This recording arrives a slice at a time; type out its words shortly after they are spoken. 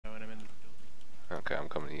Okay, I'm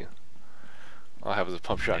coming to you. All I have is a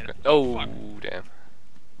pump shotgun. Oh, fuck. damn.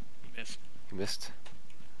 You missed. You missed.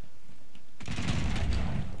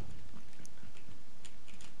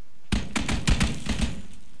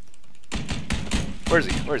 Where is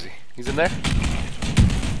he? Where is he? He's in there?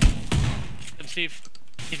 And Steve,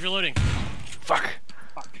 he's reloading. Fuck.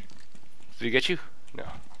 Fuck. Did he get you? No.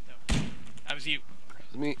 No. That was you. That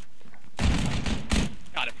was me.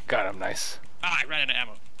 Got him. Got him. Nice. Ah, I ran out of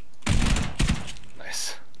ammo.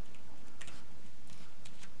 Nice.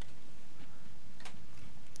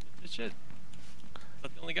 Good shit.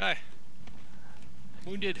 That's the only guy.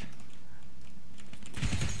 Wounded.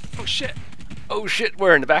 Oh shit. Oh shit,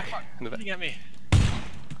 where? In the back? In the back. Shooting at me.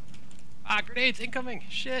 Ah, grenades incoming.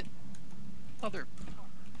 Shit. Mother.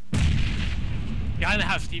 Behind the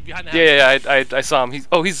house, Steve. Behind the house. Yeah, I saw him. He's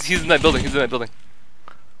in that building. He's in that building.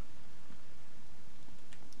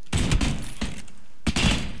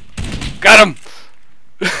 Got him.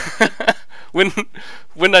 Win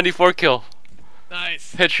 94 kill.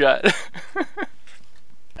 Nice. Headshot. I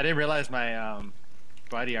didn't realize my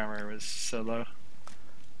body armor was so low.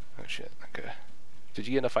 Oh shit. Okay. Did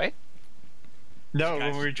you get in a fight, No,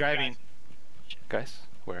 Guys, when we were driving. guys?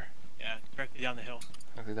 Where? Yeah, directly down the hill.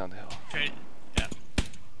 Okay, down the hill. Straight. Yeah.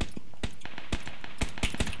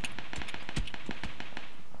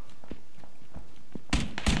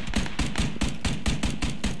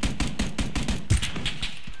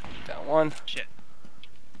 Down one. Shit.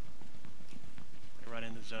 I run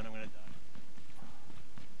in the zone. I'm gonna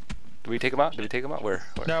die. Did we take him out? Did we take him out? Where?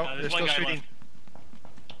 No, there's they're one still guy shooting. left.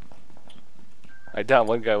 I downed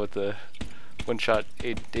one guy with the one shot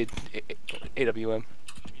AWM.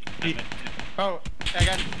 Oh, I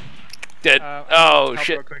got. Dead. I'll Oh help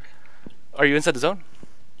shit. real quick. Are you inside the zone?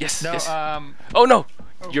 Yes. No, yes. oh. Oh no.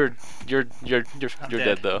 Oh. You're I'm dead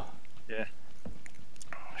dead. though. Yeah.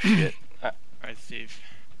 Shit. Alright, Steve.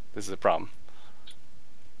 This is a problem.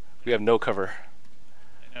 We have no cover.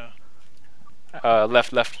 I know.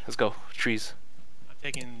 Left. Let's go. Trees. I'm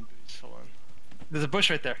taking boots. Hold on. There's a bush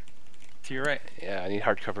right there. To your right. Yeah, I need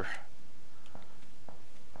hard cover.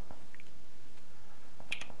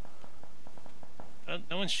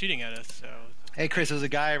 No one's shooting at us, so. Hey Chris, there's a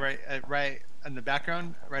guy right in the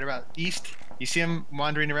background, right about east. You see him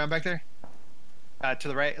wandering around back there? To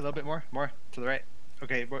the right, a little bit more to the right.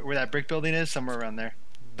 Okay, where that brick building is, somewhere around there.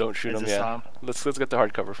 Don't shoot I him just saw yet. him. Let's get the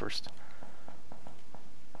hard cover first.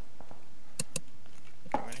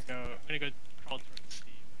 I'm gonna go crawl towards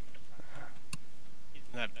Steve. He's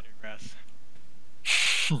in that better grass.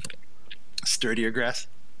 Sturdier grass.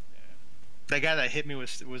 Yeah. That guy that hit me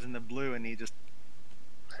was in the blue, and he just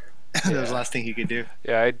that was the last thing he could do.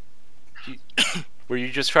 Yeah, were you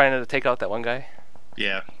just trying to take out that one guy?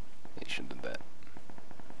 Yeah. You shouldn't have done that.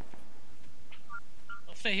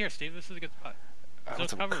 I'll stay here, Steve. This is a good spot. I There's want no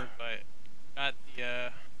some cover, but got the.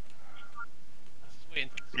 Let's just wait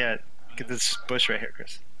until. Yeah. Get this bush right here,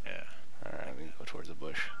 Chris. Yeah. Alright, we can go towards the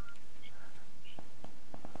bush.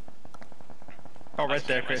 Oh, I right see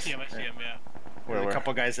there, him, Chris. I see him. Yeah. There's a Where?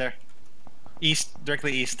 couple guys there. East,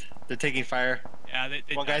 directly east. They're taking fire. Yeah.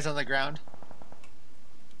 They One guy's on the ground.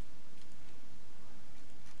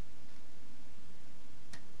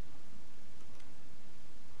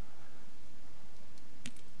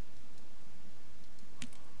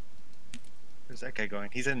 Where's that guy going?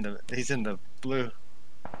 He's in the blue.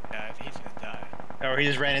 Yeah. He's gonna die. Or he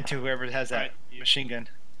just ran into whoever has that Right, you- machine gun.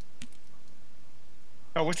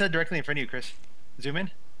 Oh, what's that directly in front of you, Chris? Zoom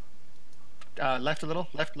in. Left a little.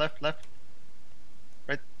 Left.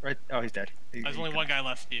 Right. Oh, he's dead. There's only one guy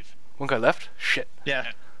left, Steve. One guy left? Shit. Yeah.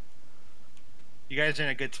 Yeah. You guys are in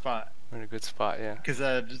a good spot. We're in a good spot, yeah. Because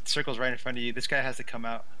the circle's right in front of you. This guy has to come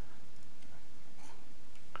out.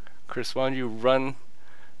 Chris, why don't you run?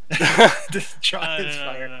 Just try his No.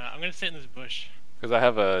 fire. I'm gonna sit in this bush. Because I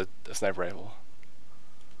have a sniper rifle.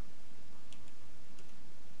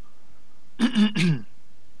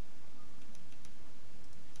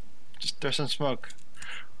 Just throw some smoke.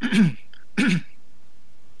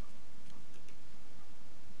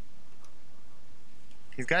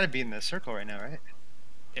 He's got to be in the circle right now, right?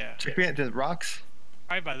 Yeah. Check me at the rocks.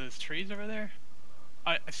 Probably by those trees over there.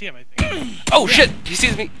 I see him. I think. Oh shit! He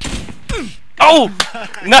sees me! Oh!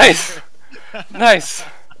 Nice! Nice!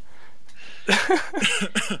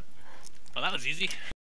 Well, that was easy.